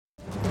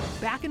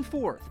back and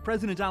forth,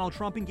 President Donald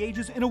Trump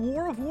engages in a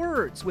war of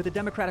words with a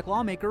Democratic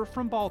lawmaker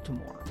from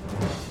Baltimore.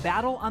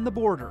 Battle on the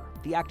border.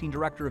 The acting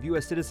director of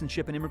U.S.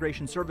 Citizenship and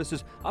Immigration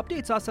Services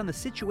updates us on the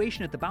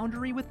situation at the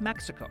boundary with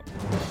Mexico.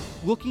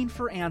 Looking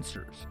for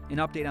answers. An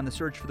update on the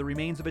search for the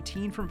remains of a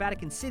teen from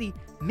Vatican City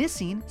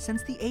missing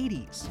since the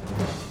 80s.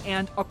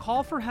 And a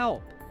call for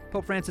help.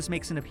 Pope Francis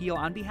makes an appeal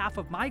on behalf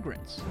of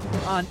migrants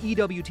on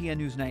EWTN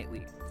News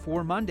Nightly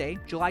for Monday,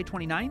 July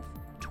 29th,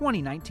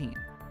 2019.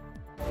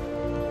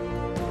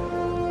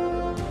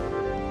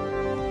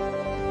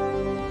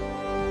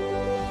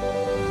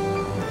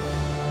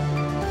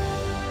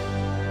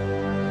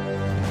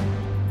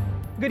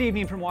 Good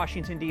evening from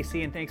Washington,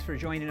 D.C., and thanks for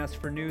joining us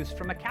for news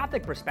from a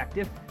Catholic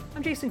perspective.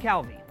 I'm Jason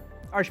Calvi.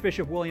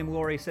 Archbishop William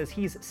Lori says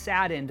he's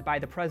saddened by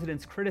the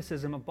president's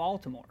criticism of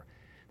Baltimore.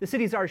 The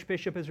city's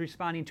archbishop is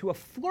responding to a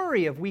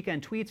flurry of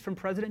weekend tweets from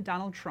President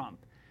Donald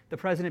Trump. The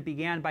president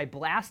began by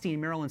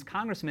blasting Maryland's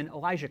Congressman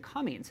Elijah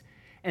Cummings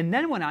and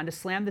then went on to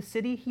slam the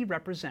city he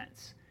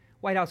represents.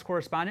 White House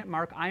correspondent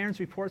Mark Irons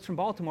reports from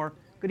Baltimore.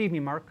 Good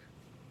evening, Mark.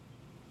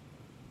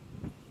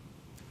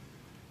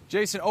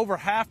 Jason, over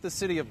half the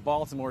city of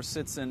Baltimore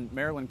sits in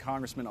Maryland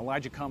Congressman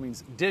Elijah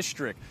Cummings'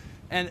 district.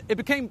 And it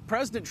became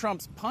President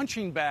Trump's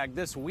punching bag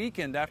this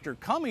weekend after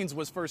Cummings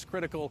was first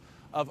critical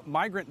of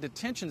migrant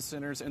detention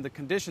centers and the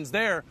conditions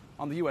there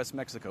on the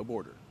U.S.-Mexico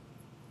border.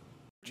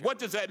 What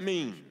does that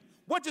mean?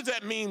 What does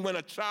that mean when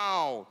a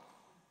child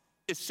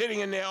is sitting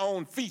in their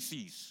own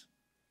feces,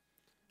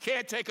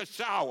 can't take a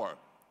shower?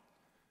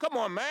 Come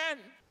on, man.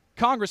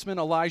 Congressman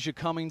Elijah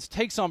Cummings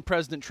takes on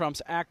President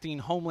Trump's acting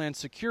Homeland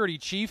Security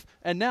chief,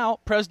 and now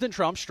President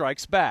Trump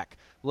strikes back,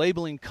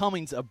 labeling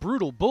Cummings a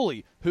brutal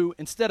bully who,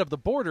 instead of the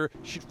border,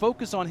 should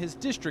focus on his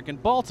district in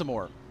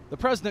Baltimore. The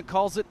president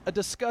calls it a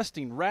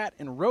disgusting rat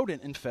and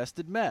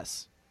rodent-infested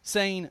mess,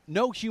 saying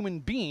no human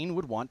being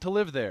would want to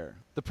live there.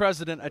 The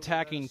president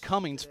attacking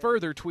Cummings,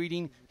 further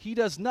tweeting he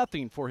does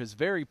nothing for his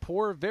very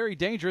poor, very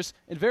dangerous,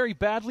 and very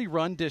badly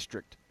run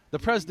district. The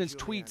president's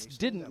tweets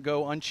didn't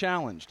go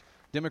unchallenged.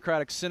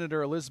 Democratic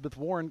Senator Elizabeth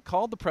Warren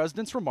called the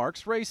president's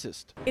remarks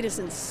racist. It is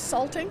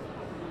insulting,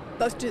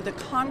 both to the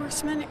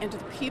congressman and to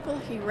the people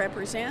he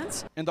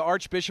represents. And the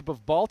Archbishop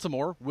of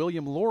Baltimore,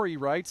 William Lori,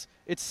 writes,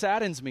 "It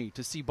saddens me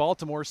to see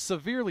Baltimore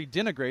severely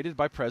denigrated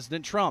by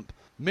President Trump.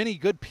 Many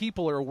good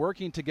people are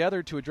working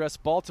together to address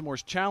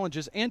Baltimore's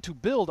challenges and to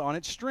build on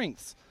its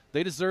strengths.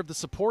 They deserve the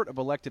support of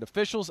elected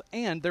officials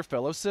and their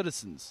fellow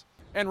citizens."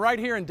 And right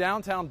here in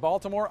downtown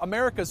Baltimore,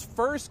 America's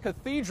first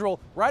cathedral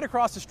right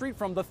across the street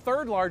from the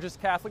third largest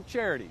Catholic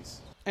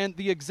charities. And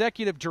the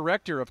executive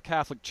director of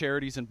Catholic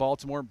Charities in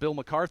Baltimore, Bill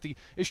McCarthy,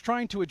 is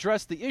trying to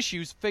address the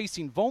issues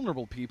facing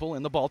vulnerable people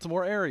in the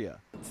Baltimore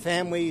area.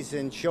 Families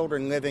and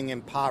children living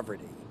in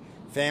poverty,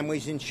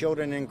 families and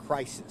children in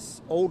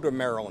crisis, older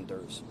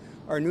Marylanders,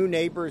 our new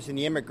neighbors in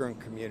the immigrant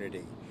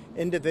community,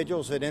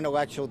 individuals with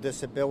intellectual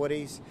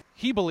disabilities.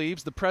 He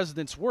believes the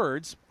president's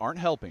words aren't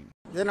helping.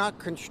 They're not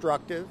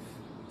constructive.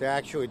 They're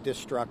actually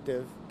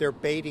destructive. They're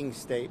baiting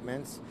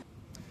statements.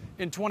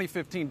 In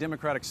 2015,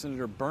 Democratic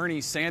Senator Bernie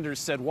Sanders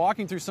said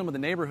walking through some of the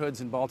neighborhoods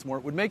in Baltimore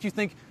would make you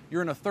think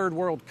you're in a third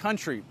world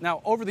country.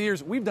 Now, over the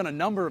years, we've done a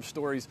number of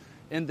stories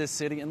in this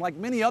city, and like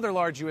many other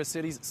large U.S.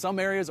 cities, some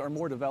areas are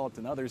more developed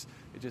than others.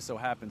 It just so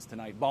happens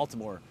tonight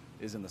Baltimore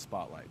is in the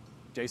spotlight.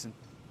 Jason?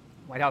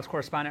 White House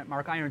correspondent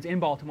Mark Irons in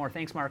Baltimore.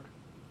 Thanks, Mark.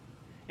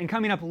 And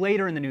coming up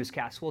later in the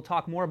newscast, we'll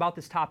talk more about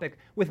this topic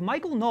with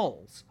Michael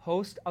Knowles,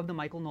 host of The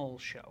Michael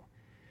Knowles Show.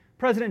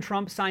 President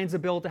Trump signs a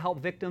bill to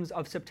help victims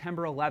of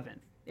September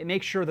 11th. It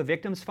makes sure the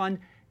Victims Fund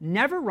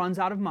never runs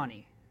out of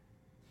money.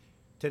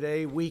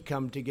 Today, we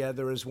come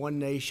together as one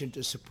nation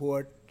to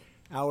support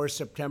our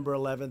September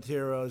 11th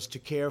heroes, to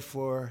care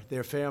for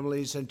their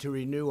families, and to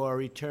renew our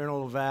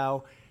eternal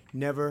vow,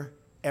 never,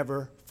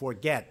 ever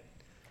forget.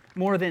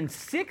 More than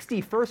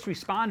 60 first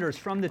responders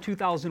from the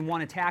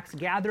 2001 attacks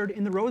gathered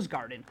in the Rose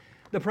Garden.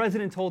 The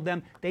president told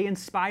them they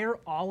inspire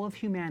all of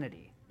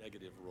humanity.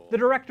 The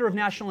director of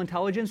national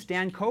intelligence,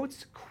 Dan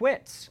Coats,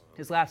 quits.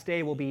 His last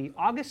day will be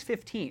August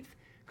 15th.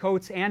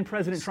 Coats and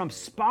President Trump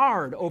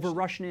sparred over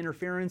Russian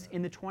interference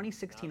in the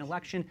 2016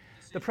 election.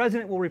 The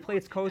president will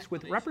replace Coats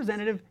with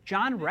Representative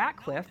John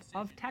Ratcliffe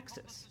of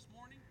Texas.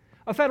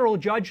 A federal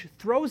judge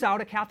throws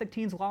out a Catholic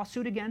teen's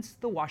lawsuit against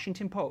the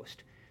Washington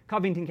Post.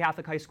 Covington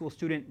Catholic High School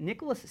student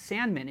Nicholas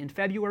Sandman in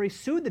February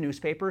sued the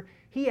newspaper.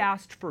 He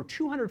asked for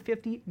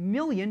 $250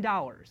 million.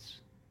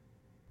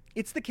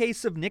 It's the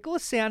case of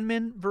Nicholas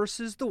Sandman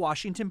versus the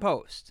Washington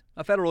Post.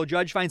 A federal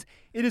judge finds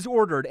it is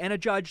ordered and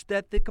adjudged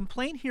that the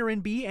complaint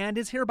herein be and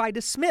is hereby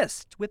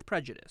dismissed with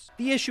prejudice.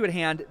 The issue at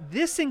hand,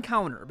 this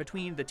encounter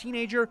between the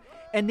teenager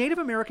and Native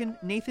American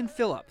Nathan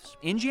Phillips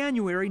in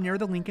January near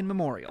the Lincoln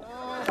Memorial.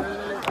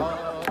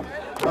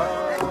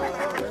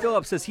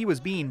 Phillips says he was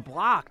being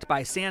blocked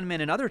by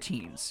Sandman and other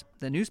teens.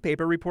 The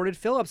newspaper reported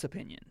Phillips'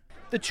 opinion.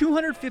 The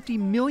 $250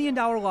 million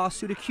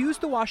lawsuit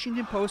accused the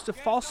Washington Post of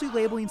falsely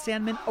labeling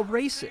Sandman a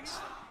racist.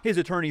 His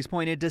attorneys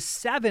pointed to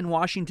 7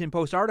 Washington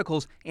Post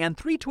articles and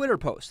 3 Twitter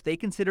posts they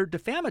considered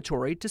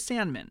defamatory to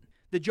Sandman.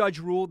 The judge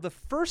ruled the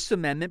First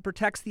Amendment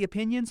protects the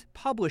opinions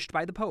published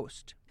by the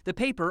Post. The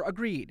paper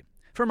agreed.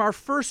 From our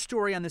first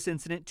story on this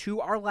incident to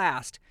our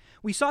last,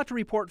 we sought to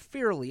report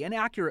fairly and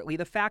accurately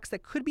the facts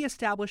that could be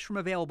established from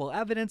available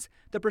evidence,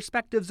 the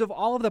perspectives of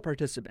all of the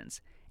participants,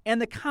 and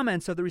the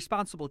comments of the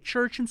responsible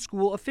church and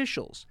school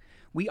officials.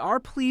 We are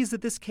pleased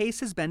that this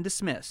case has been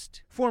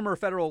dismissed. Former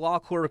federal law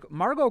clerk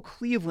Margot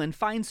Cleveland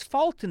finds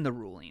fault in the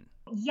ruling.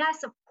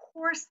 Yes, of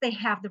course they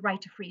have the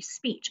right to free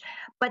speech,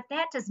 but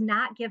that does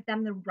not give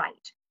them the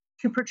right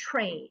to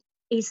portray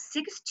a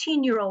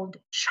 16-year-old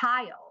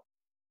child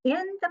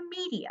in the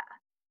media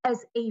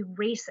as a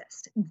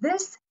racist.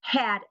 This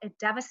had a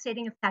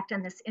devastating effect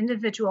on this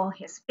individual,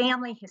 his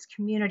family, his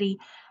community,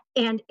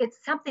 and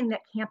it's something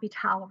that can't be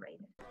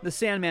tolerated. The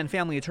Sandman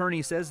family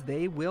attorney says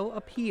they will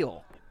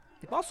appeal.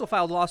 They've also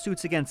filed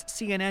lawsuits against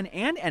CNN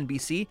and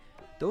NBC.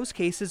 Those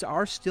cases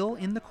are still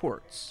in the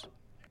courts.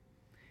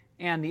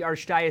 And the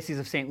Archdiocese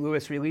of St.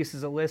 Louis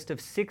releases a list of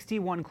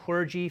 61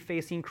 clergy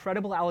facing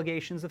credible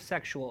allegations of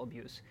sexual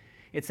abuse.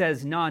 It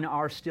says none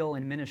are still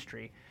in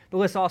ministry. The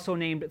list also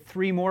named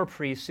 3 more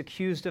priests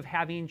accused of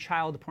having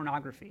child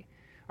pornography.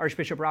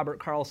 Archbishop Robert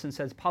Carlson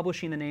says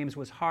publishing the names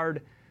was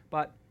hard,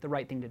 but the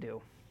right thing to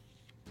do.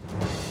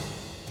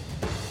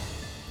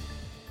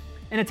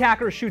 An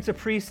attacker shoots a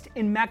priest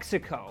in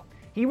Mexico.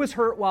 He was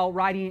hurt while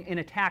riding in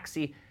a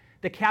taxi.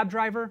 The cab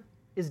driver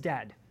is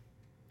dead.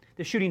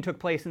 The shooting took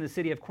place in the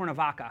city of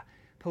Cuernavaca.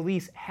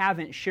 Police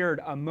haven't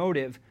shared a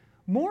motive.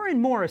 More and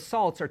more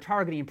assaults are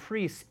targeting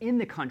priests in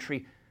the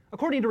country.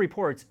 According to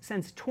reports,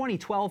 since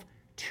 2012,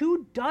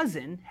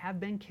 24 have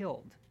been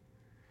killed.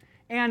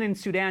 And in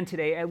Sudan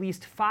today, at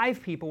least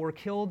 5 people were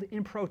killed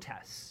in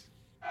protests.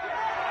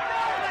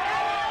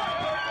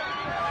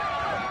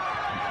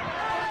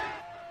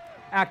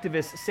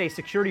 Activists say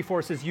security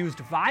forces used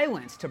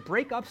violence to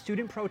break up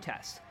student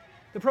protests.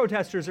 The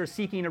protesters are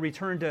seeking a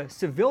return to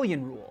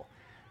civilian rule.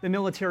 The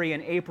military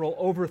in April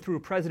overthrew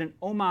President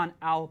Omar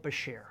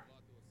al-Bashir.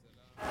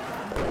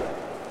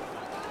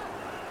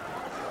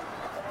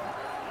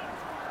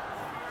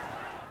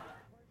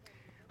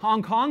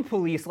 Hong Kong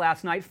police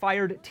last night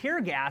fired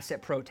tear gas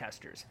at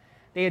protesters.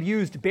 They had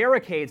used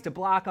barricades to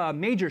block a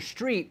major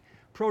street.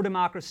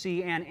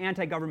 Pro-democracy and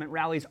anti-government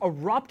rallies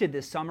erupted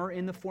this summer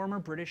in the former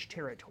British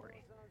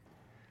territory.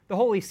 The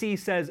Holy See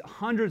says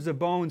hundreds of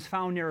bones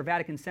found near a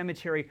Vatican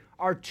cemetery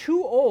are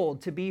too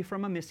old to be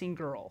from a missing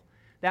girl.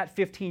 That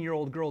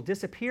 15-year-old girl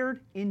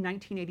disappeared in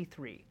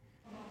 1983.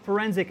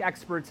 Forensic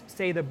experts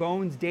say the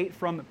bones date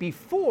from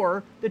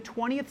before the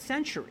 20th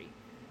century.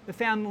 The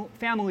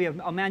family of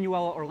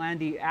Emanuela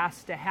Orlandi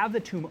asked to have the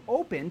tomb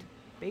opened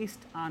based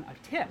on a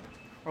tip.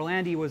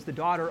 Orlandi was the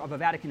daughter of a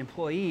Vatican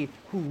employee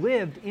who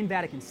lived in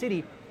Vatican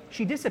City.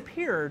 She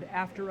disappeared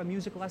after a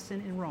music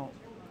lesson in Rome.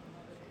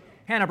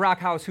 Hannah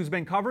Brockhouse, who's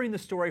been covering the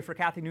story for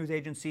Catholic News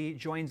Agency,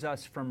 joins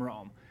us from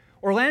Rome.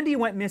 Orlandi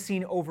went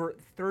missing over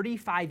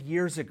 35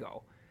 years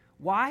ago.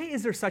 Why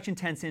is there such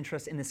intense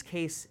interest in this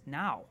case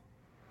now?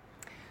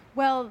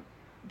 Well,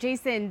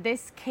 Jason,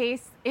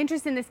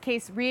 interest in this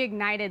case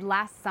reignited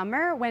last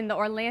summer when the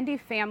Orlandi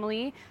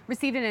family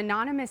received an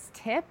anonymous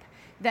tip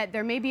that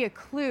there may be a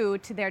clue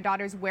to their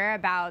daughter's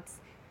whereabouts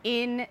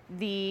in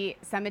the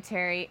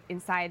cemetery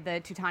inside the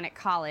Teutonic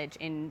College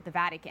in the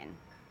Vatican.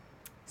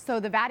 So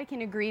the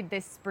Vatican agreed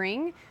this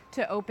spring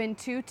to open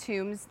 2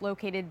 tombs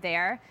located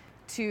there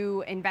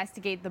to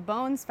investigate the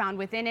bones found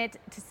within it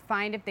to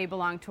find if they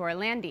belong to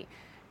Orlandi.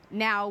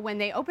 Now, when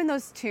they opened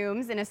those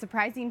tombs, in a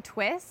surprising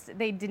twist,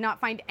 they did not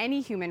find any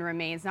human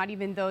remains, not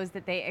even those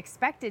that they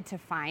expected to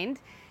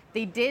find.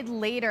 They did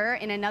later,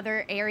 in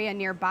another area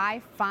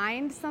nearby,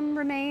 find some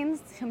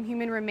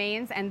human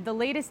remains, and the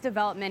latest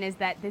development is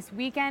that this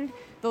weekend,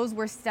 those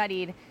were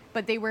studied,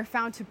 but they were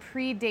found to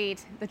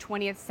predate the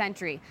 20th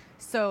century.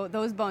 So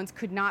those bones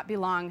could not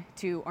belong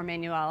to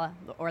Emanuela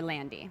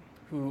Orlandi.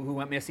 Who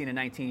went missing in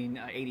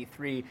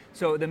 1983.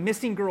 So the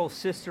missing girl's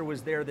sister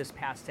was there this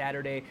past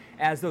Saturday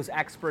as those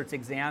experts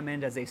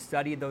examined, as they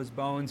studied those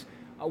bones.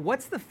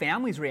 What's the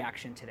family's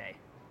reaction today?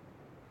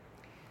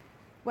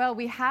 Well,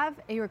 we have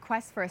a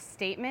request for a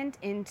statement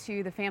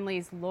into the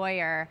family's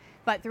lawyer,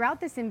 but throughout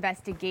this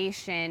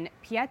investigation,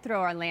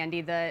 Pietro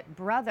Orlandi, the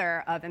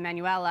brother of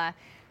Emanuela,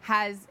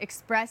 has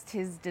expressed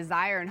his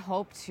desire and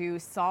hope to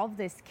solve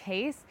this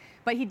case,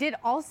 but he did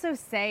also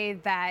say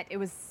that it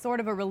was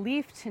sort of a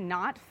relief to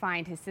not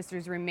find his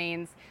sister's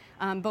remains,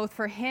 both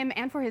for him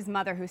and for his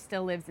mother, who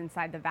still lives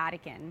inside the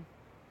Vatican.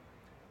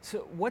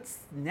 So what's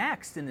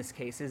next in this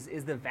case?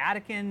 Is the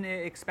Vatican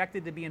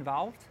expected to be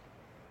involved?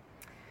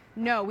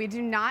 No, we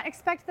do not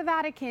expect the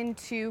Vatican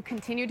to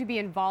continue to be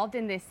involved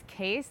in this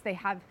case. They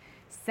have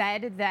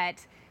said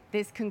that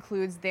this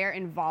concludes their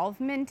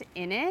involvement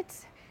in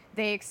it.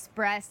 They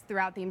expressed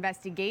throughout the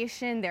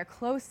investigation their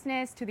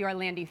closeness to the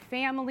Orlandi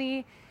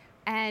family,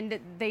 and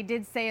they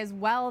did say as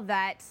well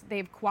that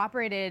they've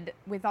cooperated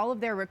with all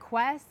of their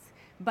requests,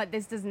 but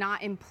this does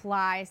not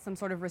imply some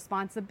sort of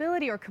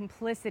responsibility or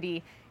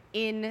complicity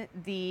in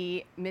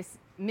the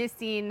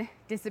missing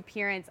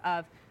disappearance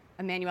of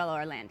Emanuela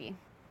Orlandi.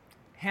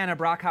 Hannah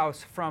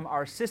Brockhouse from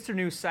our sister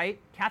news site,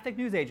 Catholic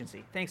News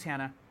Agency. Thanks,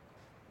 Hannah.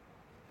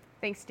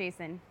 Thanks,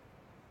 Jason.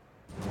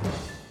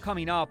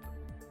 Coming up,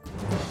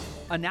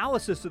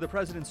 analysis of the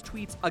president's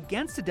tweets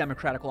against a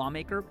Democratic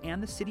lawmaker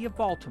and the city of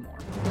Baltimore,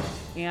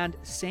 and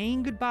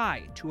saying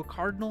goodbye to a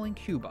cardinal in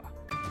Cuba.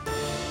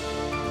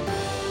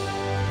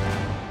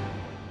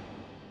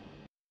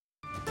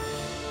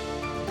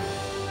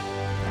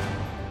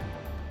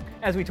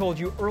 As we told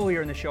you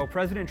earlier in the show,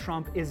 President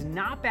Trump is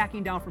not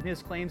backing down from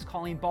his claims,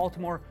 calling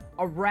Baltimore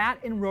a rat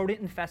and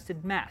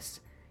rodent-infested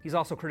mess. He's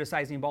also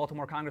criticizing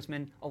Baltimore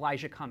Congressman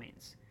Elijah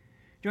Cummings.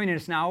 Joining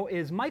us now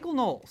is Michael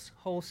Knowles,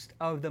 host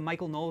of the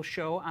Michael Knowles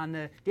Show on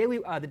the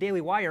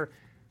Daily Wire.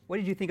 What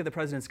did you think of the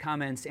president's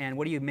comments, and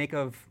what do you make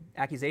of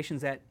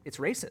accusations that it's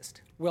racist?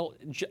 Well,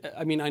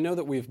 I mean, I know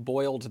that we've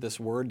boiled this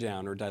word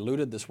down or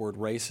diluted this word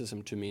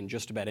racism to mean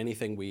just about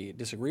anything we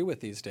disagree with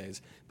these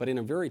days, but in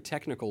a very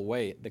technical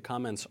way, the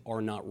comments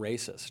are not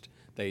racist.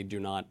 They do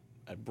not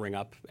bring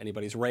up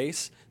anybody's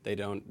race. They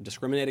don't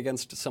discriminate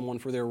against someone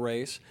for their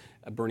race.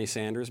 Bernie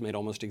Sanders made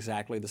almost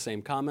exactly the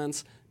same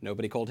comments.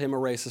 Nobody called him a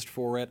racist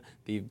for it.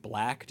 The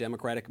black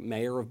Democratic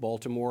mayor of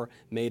Baltimore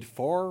made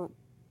far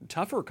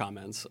tougher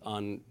comments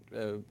on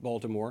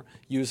Baltimore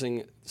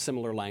using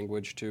similar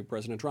language to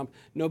President Trump.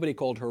 Nobody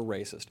called her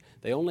racist.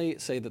 They only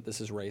say that this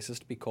is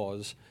racist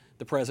because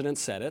the president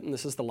said it, and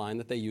this is the line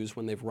that they use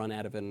when they've run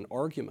out of an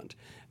argument.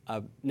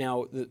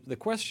 Now, the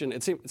question,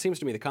 it seems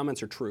to me the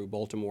comments are true.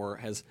 Baltimore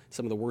has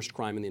some of the worst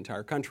crime in the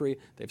entire country.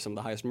 They have some of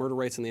the highest murder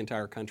rates in the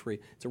entire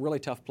country. It's a really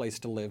tough place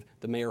to live.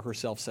 The mayor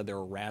herself said there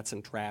are rats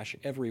and trash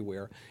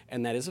everywhere,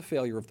 and that is a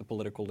failure of the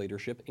political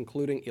leadership,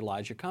 including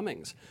Elijah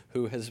Cummings,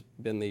 who has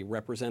been the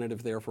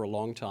representative there for a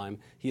long time.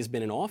 He has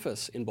been in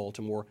office in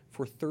Baltimore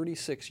for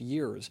 36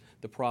 years.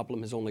 The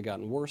problem has only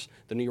gotten worse.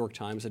 The New York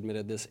Times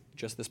admitted this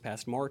just this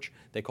past March.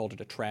 They called it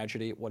a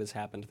tragedy, what has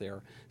happened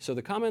there. So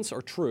the comments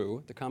are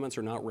true. The comments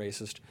are not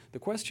racist. The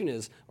question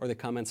is, are the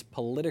comments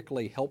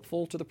politically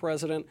helpful to the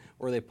president,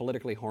 or are they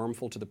politically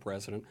harmful to the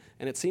president?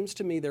 And it seems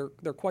to me they're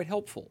quite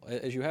helpful.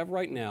 As you have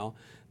right now,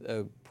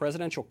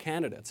 presidential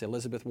candidates,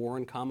 Elizabeth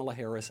Warren, Kamala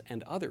Harris,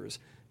 and others,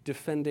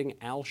 defending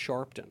Al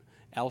Sharpton.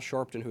 Al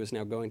Sharpton, who is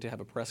now going to have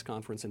a press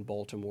conference in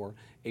Baltimore,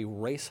 a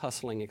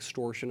race-hustling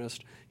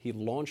extortionist. He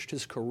launched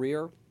his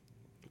career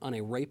on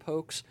a rape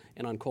hoax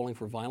and on calling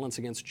for violence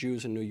against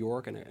Jews in New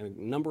York and a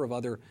number of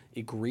other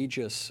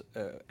egregious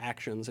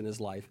actions in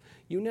his life.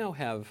 You now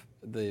have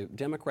the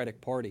Democratic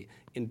Party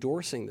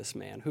endorsing this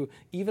man who,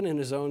 even in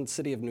his own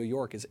city of New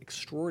York, is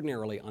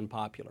extraordinarily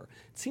unpopular.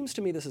 It seems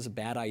to me this is a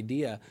bad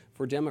idea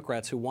for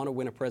Democrats who want to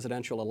win a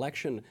presidential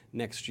election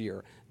next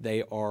year.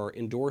 They are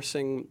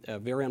endorsing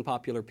very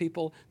unpopular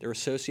people. They're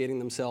associating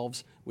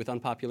themselves with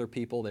unpopular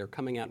people. They're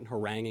coming out and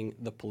haranguing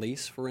the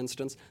police, for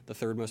instance, the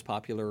third most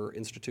popular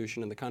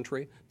institution in the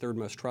country, third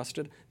most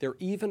trusted. They're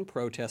even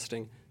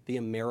protesting the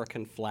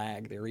American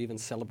flag. They're even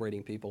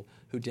celebrating people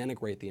who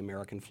denigrate the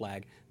American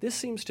flag. This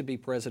seems to be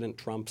President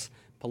Trump's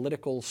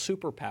political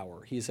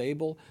superpower. He's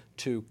able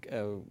to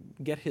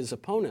get his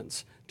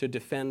opponents to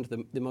defend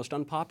the most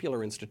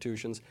unpopular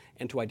institutions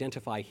and to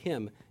identify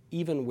him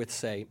even with,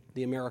 say,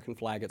 the American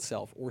flag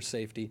itself, or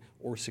safety,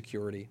 or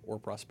security, or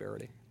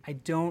prosperity. I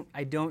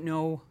don't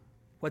know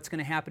what's going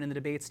to happen in the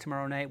debates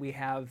tomorrow night. We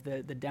have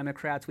the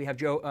Democrats. We have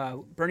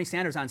Bernie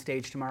Sanders on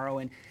stage tomorrow,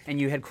 and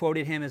you had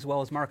quoted him, as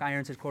well as Mark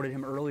Irons had quoted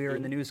him earlier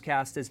in the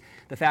newscast, as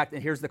the fact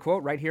that, here's the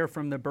quote right here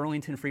from the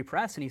Burlington Free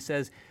Press, and he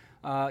says,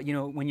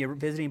 when you're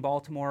visiting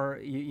Baltimore,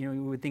 you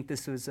would think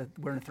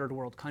we're in a third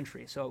world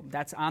country. So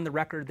that's on the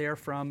record there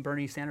from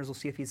Bernie Sanders. We'll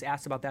see if he's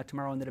asked about that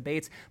tomorrow in the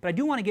debates. But I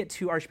do want to get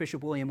to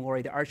Archbishop William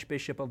Lori, the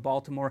Archbishop of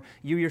Baltimore.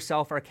 You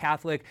yourself are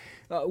Catholic.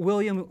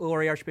 William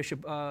Lori,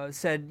 Archbishop,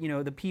 said,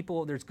 the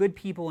people, there's good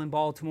people in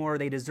Baltimore.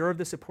 They deserve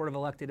the support of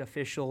elected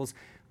officials.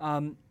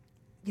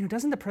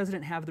 Doesn't the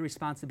president have the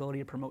responsibility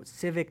to promote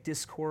civic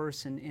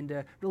discourse and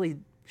to really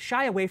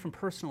shy away from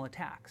personal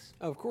attacks?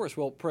 Of course.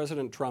 Well,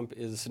 President Trump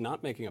is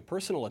not making a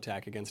personal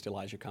attack against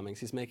Elijah Cummings.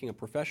 He's making a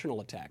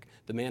professional attack.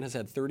 The man has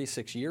had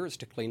 36 years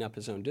to clean up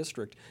his own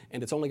district,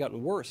 and it's only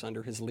gotten worse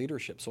under his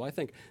leadership. So I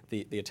think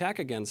the attack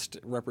against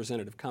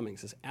Representative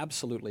Cummings is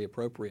absolutely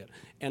appropriate.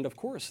 And of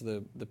course,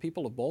 the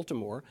people of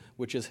Baltimore,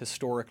 which is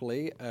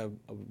historically a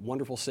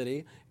wonderful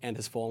city and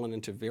has fallen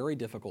into very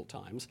difficult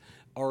times,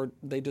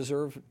 they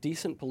deserve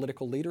decent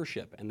political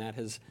leadership, and that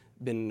has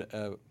been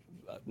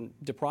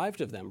deprived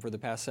of them for the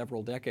past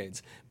several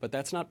decades. But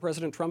that's not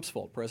President Trump's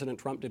fault. President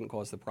Trump didn't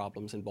cause the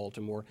problems in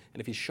Baltimore,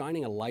 and if he's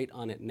shining a light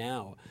on it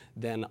now,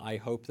 then I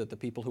hope that the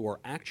people who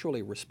are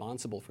actually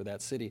responsible for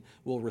that city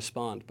will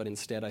respond. But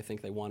instead, I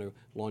think they want to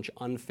launch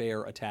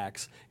unfair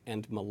attacks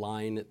and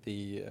malign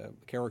the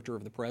character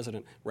of the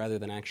president rather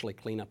than actually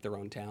clean up their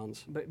own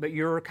towns. But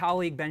your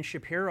colleague Ben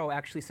Shapiro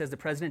actually says the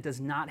president does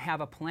not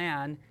have a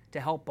plan to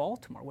help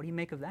Baltimore. What do you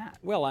make of that?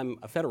 Well, I'm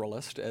a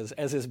Federalist, as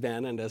is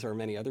Ben and as are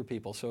many other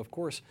people. So, of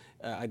course,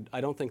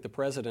 I don't think the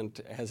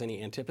president has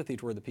any antipathy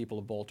toward the people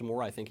of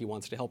Baltimore. I think he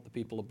wants to help the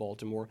people of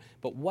Baltimore.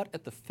 But what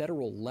at the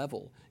federal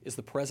level is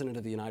the president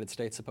of the United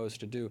States supposed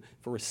to do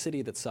for a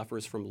city that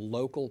suffers from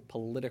local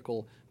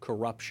political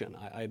corruption?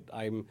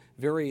 I'm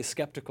very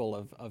skeptical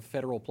of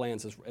federal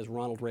plans. As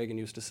Ronald Reagan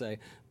used to say,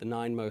 the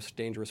 9 most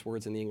dangerous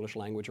words in the English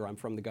language are "I'm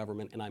from the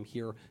government and I'm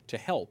here to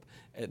help."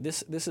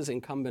 This is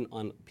incumbent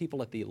on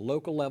people at the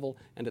local level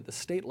and at the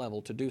state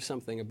level to do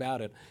something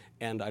about it.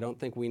 And I don't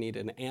think we need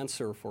an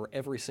answer for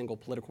every single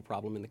political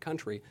problem in the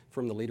country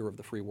from the leader of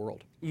the free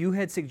world. You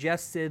had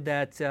suggested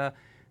that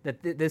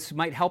this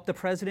might help the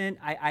president.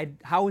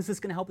 How is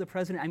this going to help the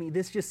president? I mean,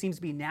 this just seems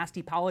to be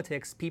nasty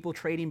politics, people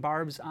trading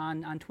barbs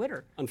on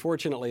Twitter.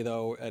 Unfortunately,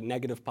 though,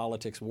 negative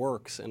politics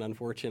works, and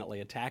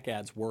unfortunately, attack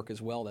ads work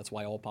as well. That's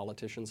why all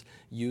politicians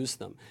use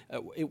them.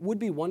 It would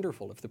be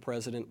wonderful if the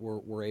president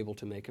were able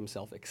to make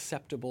himself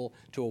acceptable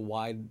to a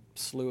wide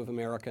slew of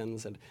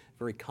Americans and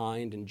very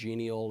kind and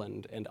genial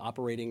and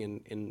operating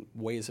in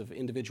ways of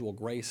individual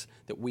grace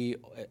that we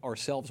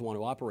ourselves want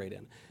to operate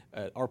in.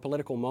 Our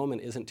political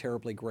moment isn't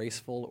terribly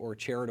graceful or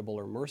charitable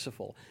or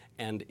merciful,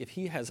 and if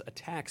he has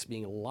attacks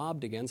being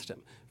lobbed against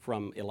him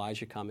from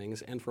Elijah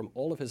Cummings and from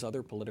all of his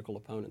other political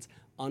opponents,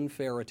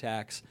 unfair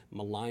attacks,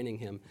 maligning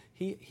him,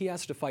 he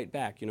has to fight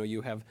back. You know,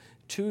 you have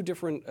 2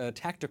 different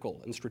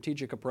tactical and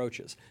strategic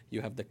approaches.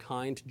 You have the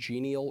kind,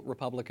 genial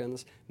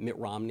Republicans, Mitt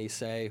Romney,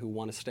 say, who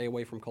want to stay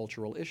away from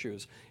cultural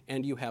issues,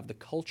 and you have the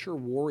culture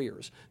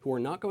warriors who are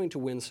not going to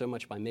win so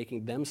much by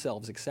making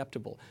themselves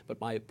acceptable, but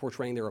by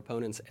portraying their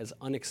opponents as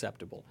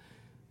unacceptable.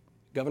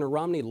 Governor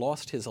Romney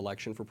lost his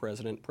election for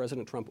president.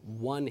 President Trump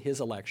won his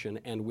election,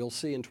 and we'll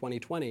see in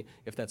 2020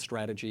 if that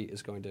strategy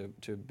is going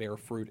to bear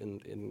fruit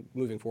in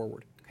moving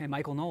forward. Okay,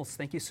 Michael Knowles,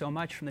 thank you so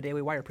much from the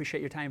Daily Wire.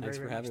 Appreciate your time Thanks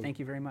very, for very much. having me. Thank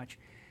you very much.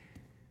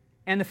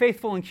 And the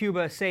faithful in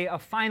Cuba say a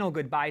final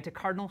goodbye to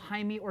Cardinal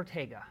Jaime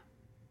Ortega.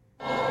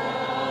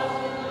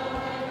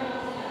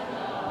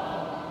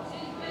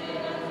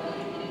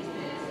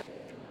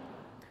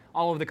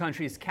 All of the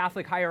country's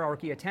Catholic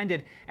hierarchy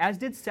attended, as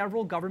did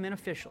several government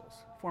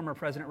officials. Former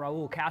President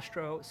Raul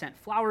Castro sent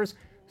flowers,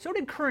 so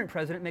did current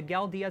President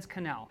Miguel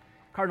Diaz-Canel.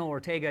 Cardinal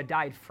Ortega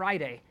died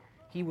Friday.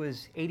 He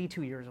was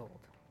 82 years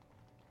old.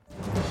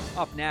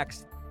 Up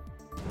next,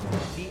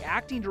 the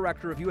acting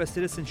director of U.S.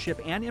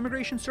 Citizenship and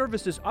Immigration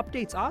Services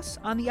updates us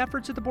on the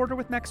efforts at the border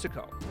with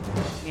Mexico.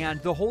 And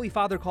the Holy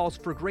Father calls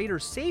for greater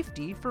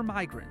safety for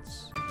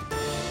migrants.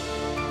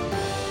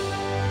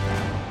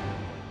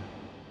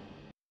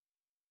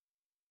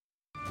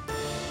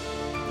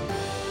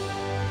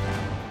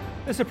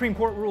 The Supreme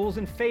Court rules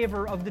in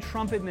favor of the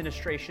Trump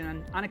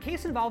administration on a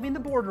case involving the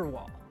border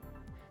wall.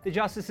 The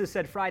justices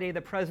said Friday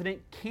the president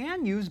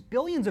can use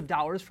billions of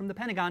dollars from the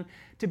Pentagon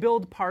to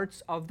build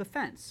parts of the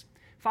fence.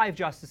 5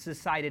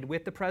 justices sided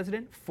with the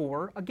president,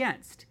 4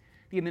 against.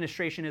 The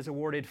administration has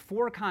awarded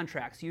 4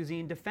 contracts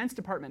using Defense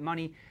Department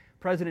money.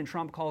 President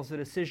Trump calls the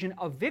decision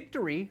a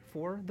victory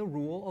for the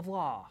rule of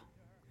law.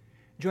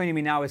 Joining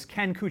me now is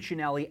Ken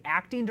Cuccinelli,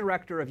 Acting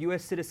Director of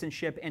U.S.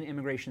 Citizenship and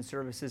Immigration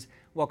Services.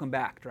 Welcome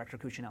back, Director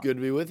Cuccinelli. Good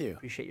to be with you.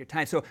 Appreciate your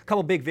time. So a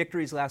couple big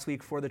victories last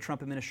week for the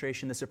Trump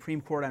administration. The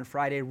Supreme Court on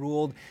Friday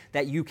ruled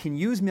that you can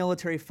use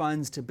military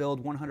funds to build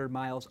 100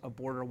 miles of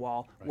border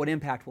wall. Right. What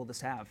impact will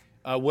this have?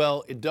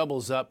 Well, it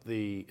doubles up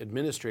the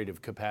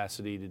administrative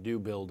capacity to do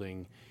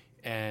building,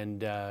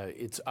 and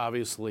it's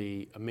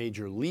obviously a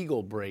major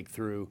legal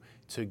breakthrough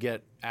to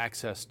get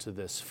access to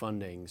this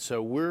funding.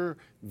 So we're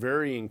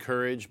very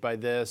encouraged by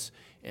this,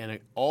 and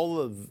all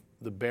of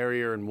the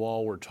barrier and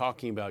wall we're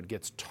talking about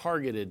gets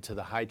targeted to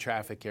the high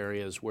traffic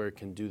areas where it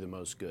can do the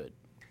most good.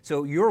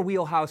 So your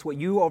wheelhouse, what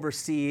you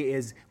oversee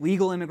is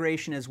legal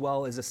immigration as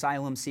well as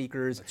asylum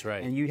seekers. That's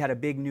right. And you had a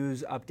big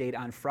news update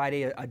on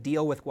Friday, a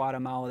deal with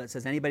Guatemala that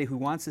says anybody who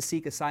wants to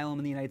seek asylum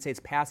in the United States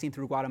passing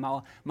through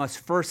Guatemala must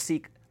first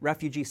seek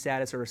refugee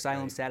status or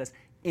asylum status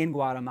in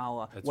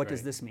Guatemala. What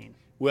does this mean?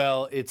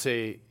 Well,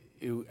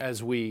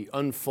 as we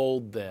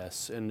unfold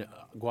this, and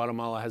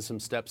Guatemala has some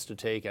steps to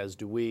take, as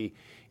do we,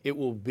 it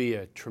will be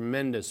a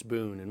tremendous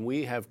boon. And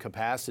we have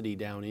capacity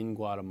down in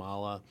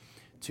Guatemala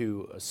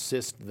to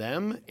assist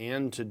them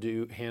and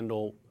to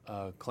handle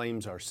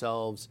claims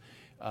ourselves.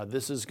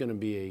 This is going to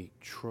be a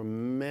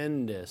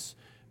tremendous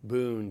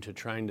boon to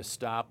trying to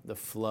stop the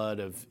flood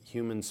of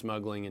human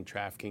smuggling and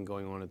trafficking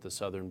going on at the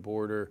southern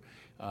border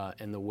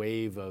and the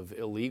wave of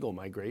illegal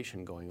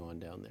migration going on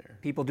down there.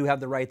 People do have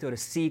the right, though, to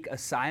seek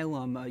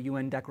asylum.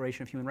 UN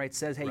Declaration of Human Rights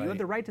says, hey, you have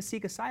the right to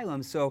seek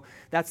asylum. So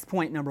that's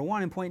point number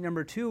one. And point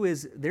number two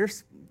is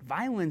there's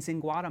violence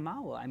in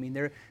Guatemala. I mean,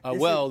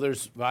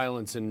 there's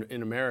violence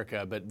in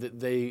America, but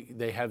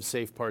they have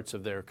safe parts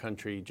of their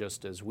country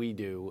just as we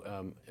do.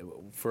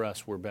 For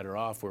us, we're better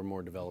off. We're a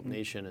more developed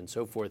nation and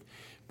so forth.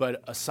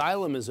 But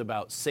asylum is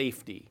about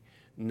safety,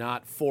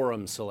 not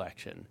forum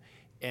selection.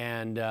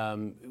 And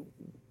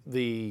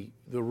the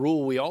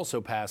rule we also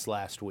passed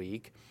last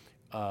week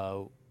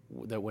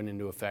that went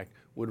into effect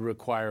would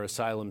require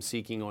asylum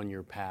seeking on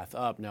your path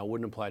up. Now, it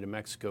wouldn't apply to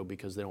Mexico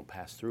because they don't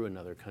pass through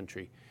another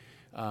country.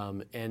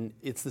 And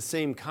it's the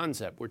same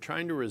concept. We're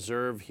trying to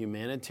reserve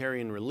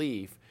humanitarian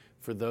relief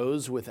for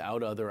those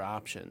without other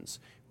options,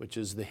 which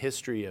is the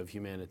history of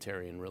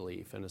humanitarian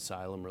relief and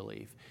asylum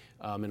relief.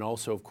 And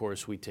also, of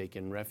course, we take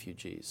in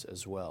refugees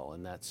as well,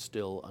 and that's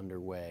still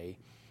underway.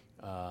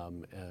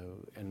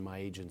 And my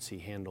agency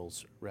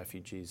handles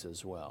refugees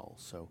as well.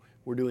 So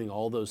we're doing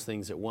all those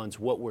things at once.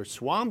 What we're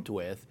swamped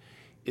with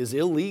is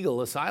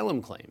illegal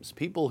asylum claims,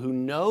 people who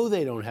know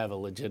they don't have a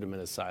legitimate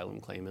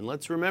asylum claim. And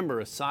let's remember,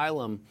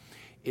 asylum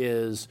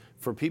is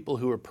for people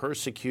who are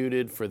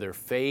persecuted for their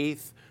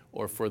faith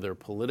or for their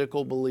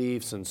political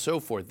beliefs and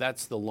so forth.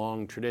 That's the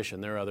long tradition.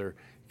 There are other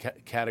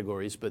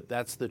categories, but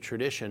that's the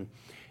tradition.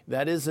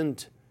 That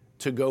isn't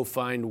to go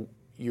find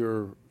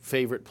your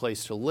favorite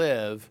place to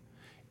live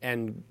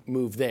and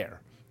move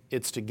there.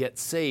 It's to get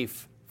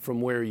safe from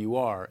where you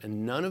are.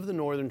 And none of the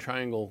Northern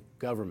Triangle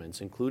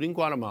governments, including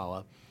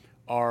Guatemala,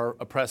 are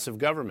oppressive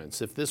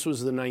governments. If this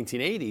was the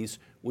 1980s,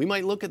 we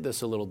might look at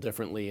this a little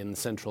differently in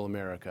Central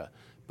America.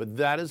 But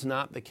that is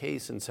not the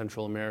case in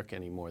Central America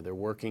anymore. They're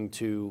working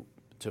to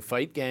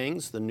fight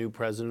gangs. The new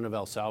president of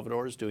El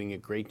Salvador is doing a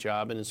great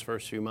job in his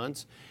first few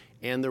months,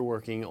 and they're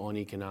working on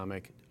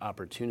economic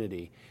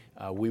opportunity.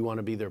 We want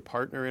to be their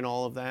partner in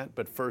all of that,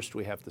 but first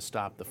we have to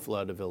stop the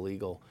flood of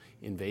illegal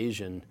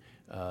invasion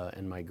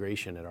and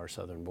migration at our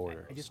southern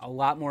border. A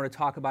lot more to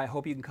talk about. I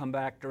hope you can come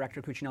back.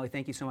 Director Cuccinelli,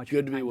 thank you so much for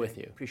your time. Good to be with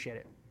today. you. Appreciate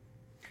it.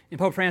 And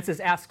Pope Francis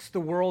asks the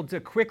world to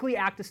quickly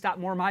act to stop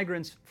more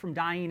migrants from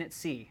dying at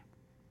sea.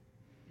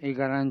 E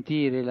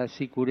garantire la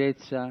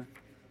sicurezza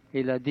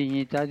e la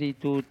dignità di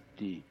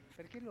tutti.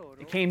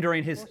 It came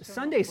during his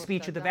Sunday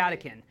speech at the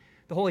Vatican.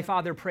 The Holy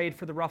Father prayed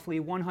for the roughly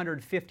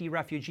 150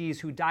 refugees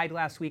who died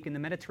last week in the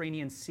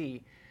Mediterranean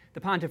Sea.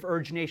 The pontiff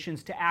urged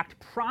nations to act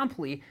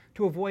promptly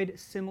to avoid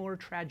similar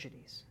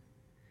tragedies.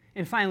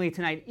 And finally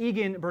tonight,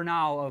 Egan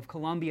Bernal of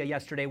Colombia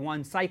yesterday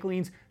won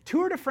cycling's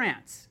Tour de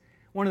France.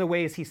 One of the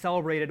ways he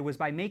celebrated was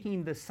by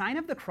making the sign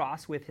of the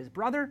cross with his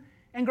brother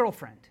and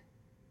girlfriend.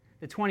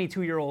 The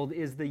 22-year-old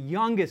is the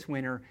youngest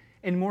winner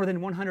in more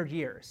than 100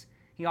 years.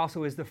 He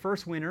also is the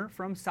first winner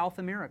from South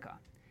America.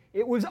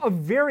 It was a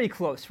very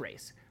close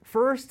race.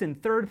 First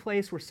and third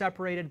place were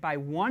separated by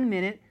 1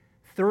 minute,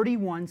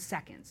 31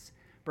 seconds.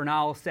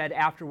 Bernal said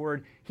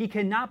afterward, he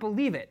cannot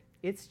believe it.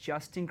 It's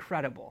just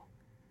incredible.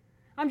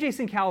 I'm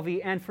Jason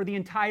Calvi, and for the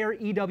entire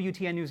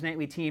EWTN News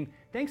Nightly team,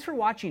 thanks for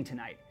watching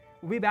tonight.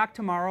 We'll be back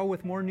tomorrow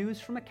with more news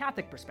from a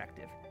Catholic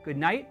perspective. Good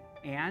night,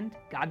 and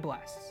God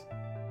bless.